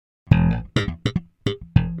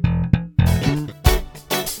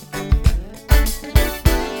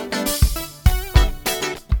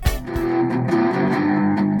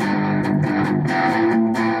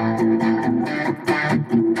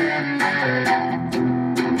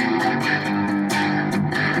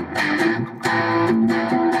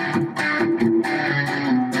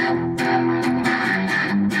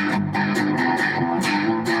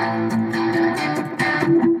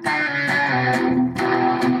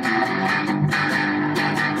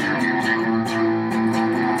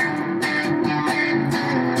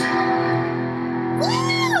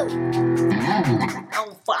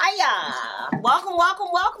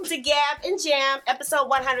FM, episode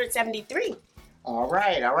 173. All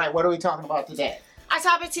right. What are we talking about today? Our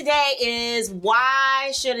topic today is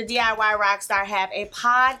why should a DIY rock star have a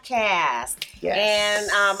podcast? Yes.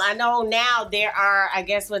 And I know now there are, I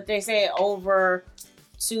guess what they say, over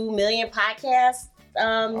 2 million podcasts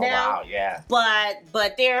now. Wow, yeah.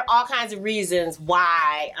 But there are all kinds of reasons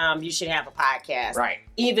why you should have a podcast. Right.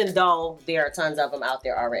 Even though there are tons of them out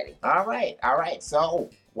there already. All right. So,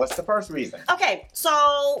 what's the first reason? Okay,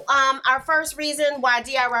 so our first reason why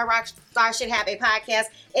DIY Rockstar should have a podcast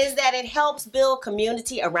is that it helps build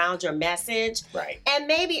community around your message. Right. And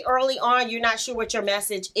maybe early on you're not sure what your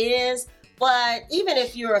message is, but even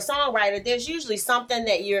if you're a songwriter, there's usually something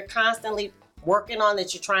that you're constantly working on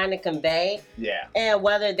that you're trying to convey. Yeah. And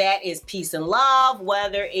whether that is peace and love,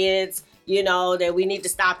 whether it's that we need to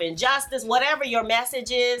stop injustice, whatever your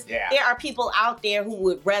message is, there are people out there who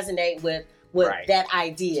would resonate with that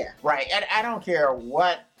idea. Right. And I don't care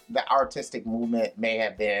what the artistic movement may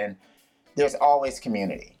have been, there's always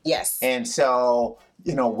community. Yes. And so,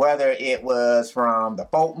 whether it was from the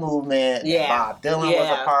folk movement that Bob Dylan was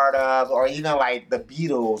a part of, or even like the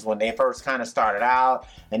Beatles when they first kind of started out,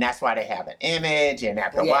 and that's why they have an image, and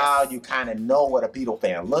after a while you kind of know what a Beatle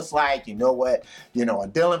fan looks like, you know what, a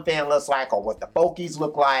Dylan fan looks like, or what the folkies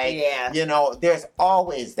look like. Yeah. There's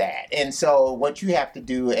always that. And so what you have to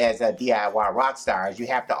do as a DIY rock star is you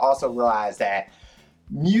have to also realize that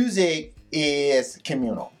music is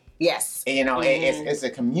communal. Yes. It's a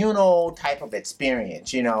communal type of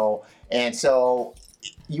experience, and so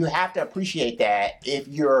you have to appreciate that if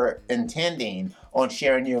you're intending on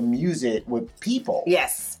sharing your music with people.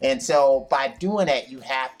 Yes. And so by doing that, you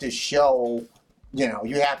have to show,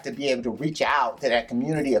 you have to be able to reach out to that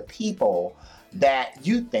community of people that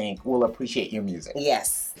you think will appreciate your music.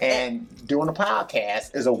 Yes. And doing a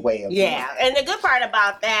podcast is a way of doing that. And the good part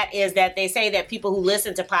about that is that they say that people who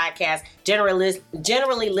listen to podcasts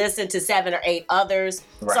generally listen to 7 or 8 others.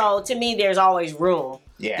 Right. So to me, there's always room.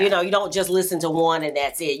 Yeah. You don't just listen to one and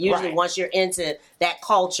that's it. Usually once you're into that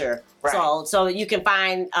culture, so you can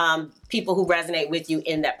find people who resonate with you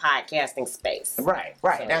in that podcasting space. Right.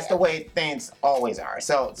 So, that's the way things always are.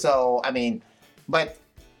 So I mean, but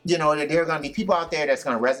there are going to be people out there that's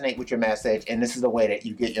going to resonate with your message, and this is the way that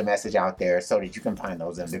you get your message out there so that you can find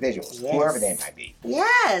those individuals, whoever they might be.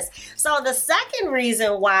 Yes. So the second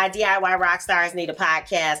reason why DIY rock stars need a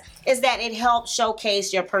podcast is that it helps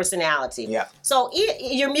showcase your personality. Yeah. So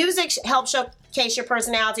your music helps showcase your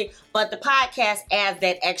personality, but the podcast adds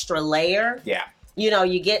that extra layer. Yeah.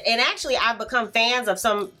 You get, and actually I've become fans of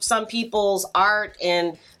some people's art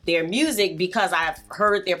and their music because I've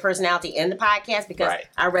heard their personality in the podcast because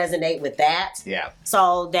I resonate with that. Yeah.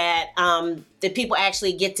 So that the people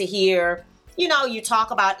actually get to hear, you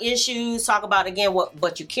talk about issues, talk about, again,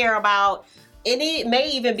 what you care about. It may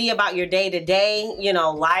even be about your day-to-day,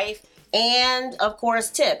 life. And, of course,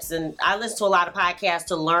 tips. And I listen to a lot of podcasts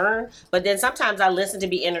to learn, but then sometimes I listen to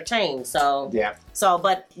be entertained.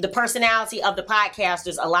 But the personality of the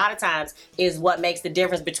podcasters a lot of times is what makes the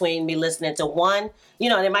difference between me listening to one.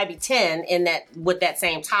 There might be 10 in that with that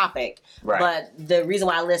same topic. Right. But the reason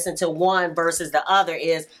why I listen to one versus the other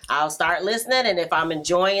is I'll start listening, and if I'm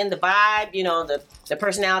enjoying the vibe, the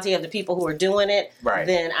personality of the people who are doing it,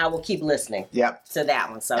 then I will keep listening to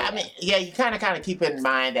that one. So I mean, you kind of keep in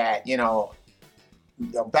mind that,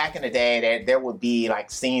 back in the day, there would be like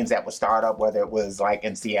scenes that would start up, whether it was like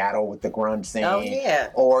in Seattle with the grunge scene,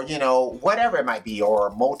 or whatever it might be,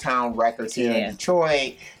 or Motown Records here in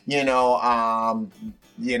Detroit,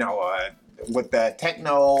 with the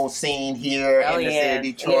techno scene here in the city of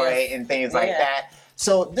Detroit and things like that.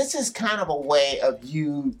 So this is kind of a way of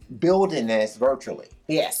you building this virtually.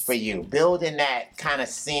 Yes. For you, building that kind of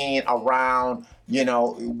scene around,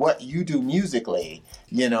 what you do musically,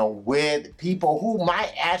 with people who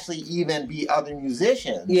might actually even be other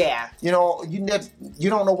musicians. Yeah. You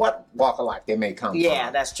don't know what walk of life they may come from. Yeah,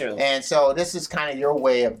 that's true. And so this is kind of your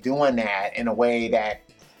way of doing that in a way that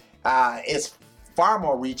is far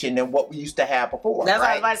more reaching than what we used to have before. That's what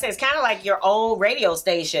I was about to say. It's kind of like your own radio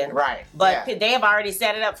station. Right. But they have already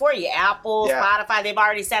set it up for you. Apple, Spotify, they've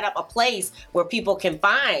already set up a place where people can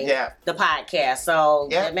find the podcast. So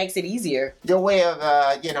that makes it easier. Your way of,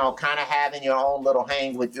 kind of having your own little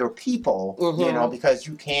hang with your people, because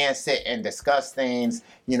you can sit and discuss things.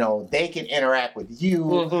 They can interact with you,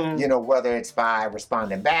 whether it's by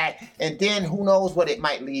responding back. And then who knows what it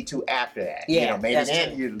might lead to after that. Maybe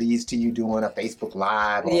then it leads to you doing a Facebook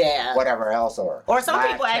Live or whatever else. Or some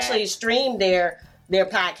people actually stream their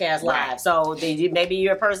podcast live. So maybe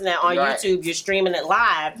you're a person that on YouTube, you're streaming it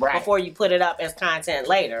live before you put it up as content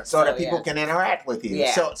later. So that people can interact with you.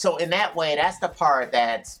 Yeah. So in that way, that's the part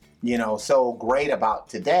that's so great about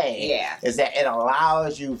today is that it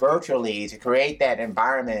allows you virtually to create that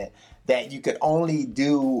environment that you could only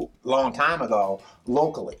do long time ago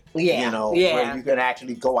locally. Where you could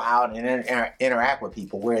actually go out and interact with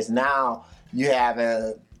people. Whereas now you have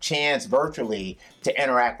a chance virtually to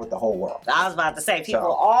interact with the whole world. I was about to say,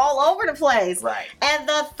 people all over the place. Right. And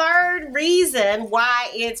the third reason why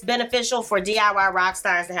it's beneficial for DIY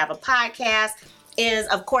Rockstars to have a podcast is,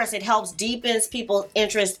 of course, it helps deepens people's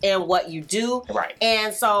interest in what you do. Right.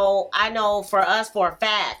 And so I know for us, for a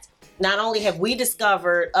fact, not only have we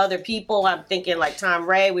discovered other people, I'm thinking like Tom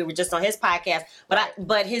Ray, we were just on his podcast,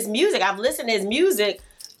 but his music, I've listened to his music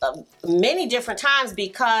many different times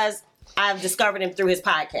because I've discovered him through his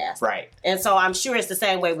podcast. Right. And so I'm sure it's the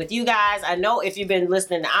same way with you guys. I know if you've been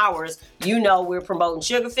listening to ours, we're promoting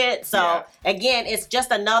SugarFit. So again, it's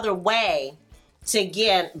just another way to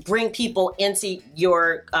again bring people into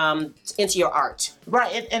your art.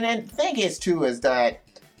 Right. And then the thing is too is that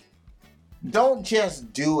don't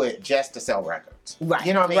just do it just to sell records. Right.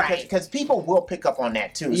 You know what I mean? Right. Because people will pick up on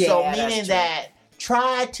that too. Yeah, so meaning that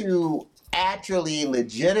try to actually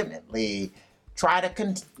legitimately try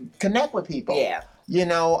to connect with people. Yeah.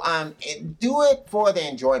 Do it for the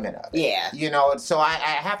enjoyment of it. Yeah. So I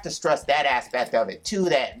have to stress that aspect of it too,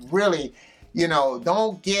 that really,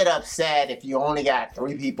 don't get upset if you only got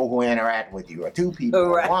 3 people who interact with you or 2 people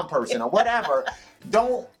or 1 person or whatever.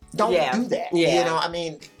 Don't do that.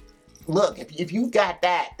 Yeah. Look, if you got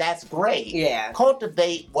that, that's great. Yeah.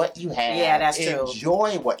 Cultivate what you have. Yeah, that's true.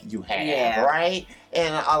 Enjoy what you have, right?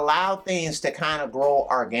 And allow things to kind of grow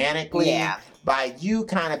organically by you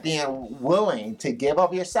kind of being willing to give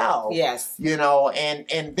of yourself. Yes.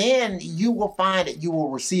 And then you will find that you will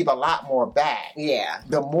receive a lot more back. Yeah.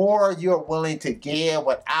 The more you're willing to give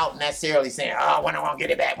without necessarily saying, oh, when I want to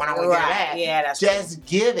get it back, when I want to get it back. Yeah, that's just true.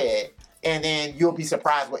 Give it, and then you'll be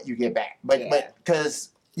surprised what you get back. But because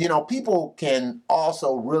people can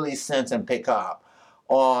also really sense and pick up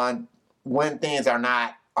on when things are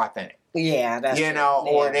not authentic. Yeah, that's true.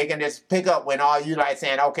 Or they can just pick up when all you like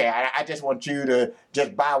saying, okay, I just want you to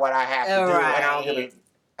just buy what I have to do, and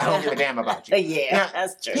I don't give a damn about you.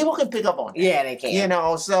 That's true. People can pick up on that. Yeah, they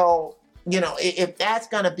can. So if that's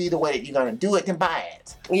gonna be the way that you're gonna do it, then buy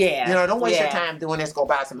it. Yeah. Don't waste your time doing this. Go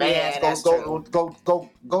buy some ads.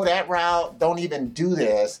 Go that route. Don't even do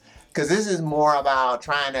this. Because this is more about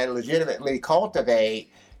trying to legitimately cultivate,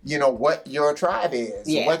 what your tribe is,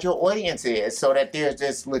 what your audience is, so that there's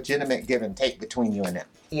this legitimate give and take between you and them.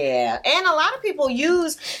 Yeah. And a lot of people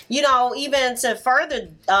use, even to further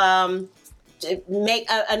to make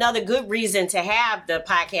another good reason to have the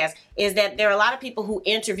podcast is that there are a lot of people who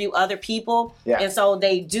interview other people. Yeah. And so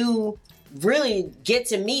they do really get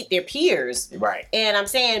to meet their peers. Right. And I'm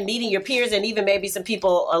saying meeting your peers and even maybe some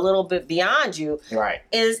people a little bit beyond you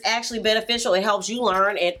is actually beneficial. It helps you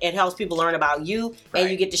learn. It helps people learn about you, and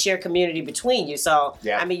you get to share community between you. So,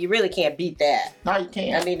 you really can't beat that. No, you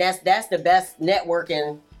can't. That's the best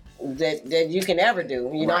networking that you can ever do.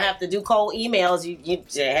 You don't have to do cold emails. You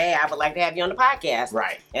say, hey, I would like to have you on the podcast.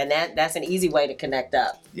 Right. And that's an easy way to connect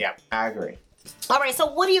up. Yep, I agree. All right, so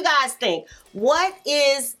what do you guys think? What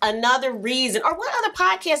is another reason, or what other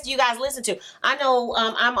podcasts do you guys listen to? I know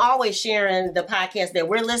I'm always sharing the podcast that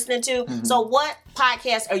we're listening to. Mm-hmm. So what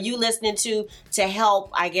podcasts are you listening to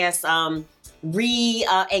help, I guess,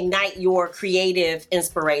 reignite your creative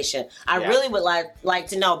inspiration? I really would like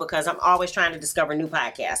to know, because I'm always trying to discover new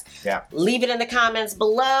podcasts. Yeah. Leave it in the comments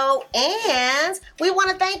below, and we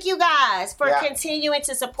want to thank you guys for continuing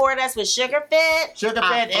to support us with SugarFit,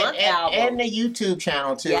 and the YouTube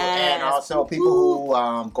channel too, and also people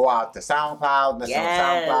who go out to SoundCloud, listen to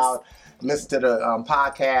SoundCloud, listen to the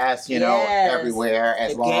podcast, everywhere,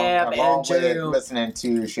 along with it, listening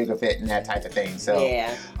to SugarFit and that type of thing. So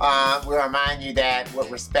we remind you that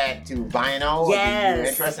with respect to vinyl, if you're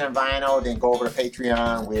interested in vinyl, then go over to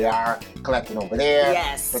Patreon. We are collecting over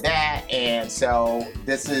there for that. And so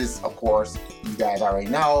this is, of course, you guys already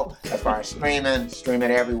know, as far as stream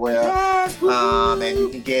it everywhere. And you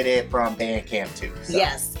can get it from Bandcamp too. So.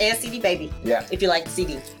 Yes, and CD Baby. Yeah. If you like the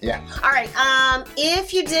CD. Yeah. All right.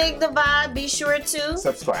 If you dig the vibe, be sure to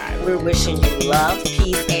subscribe. We're wishing you love,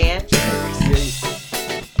 peace, and